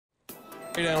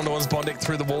Down onto one's Bondic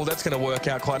through the wall. That's going to work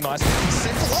out quite nicely.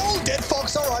 Oh,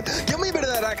 DeadFox, all right. Give me a bit of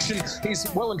that action.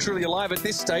 He's well and truly alive at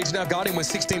this stage. Now Guardian with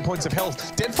 16 points of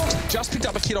health. DeadFox just picked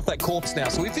up a kid off that corpse now.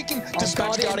 So if he can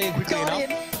dispatch Guardian quickly enough,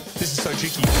 this is so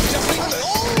tricky.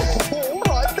 Oh,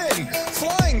 all right then.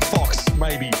 Flying Fox,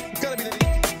 maybe. It's got to be the...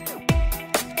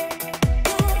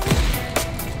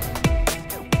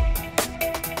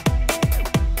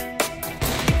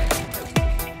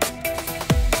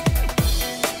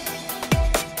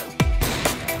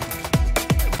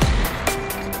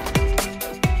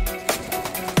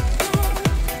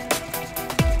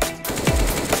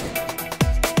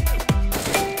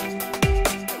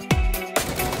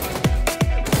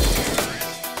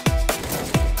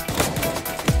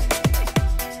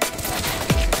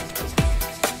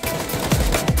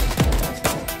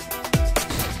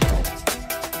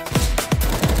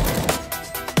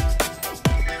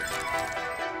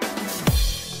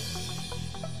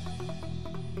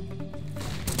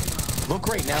 Look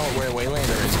right now at where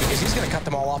Waylander is, because he's going to cut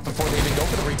them all off before they even go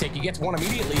for the retake. He gets one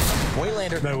immediately.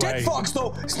 Waylander, no DeadFox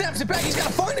though, snaps it back. He's got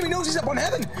to find him. He knows he's up on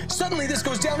heaven. Suddenly this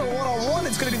goes down to a one-on-one.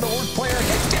 It's going to be the worst player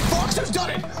against DeadFox who's done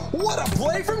it. What a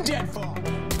play from DeadFox.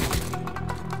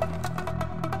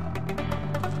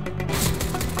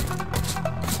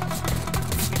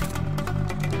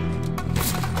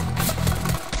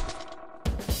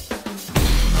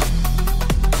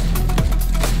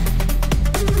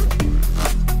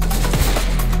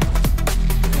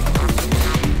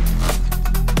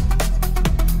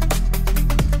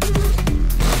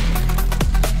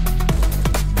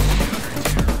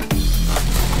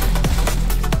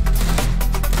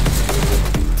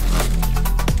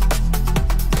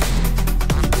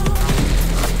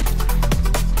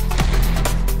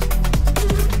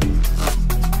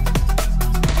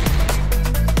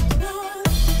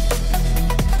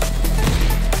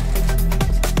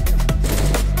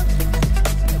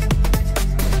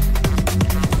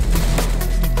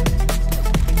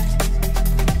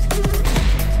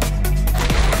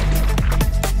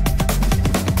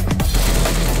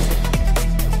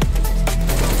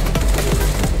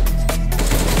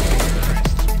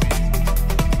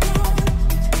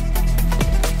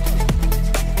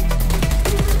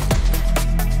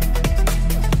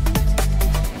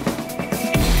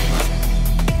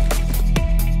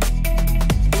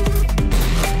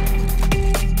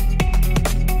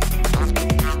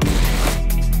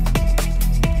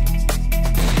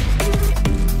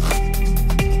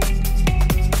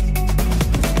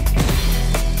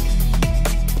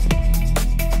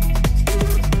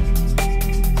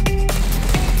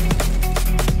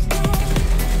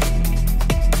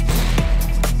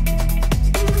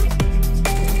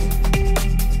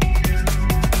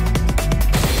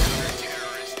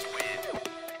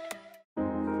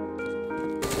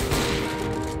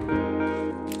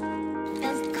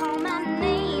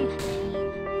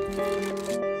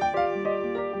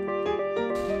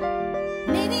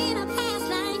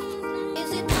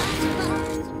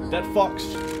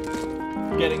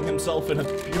 DeadFox getting himself in a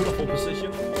beautiful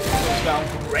position. Down.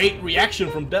 Great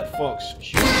reaction from DeadFox.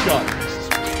 Huge shot.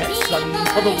 Gets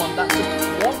another one. That's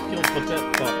a 12 kill for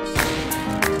DeadFox.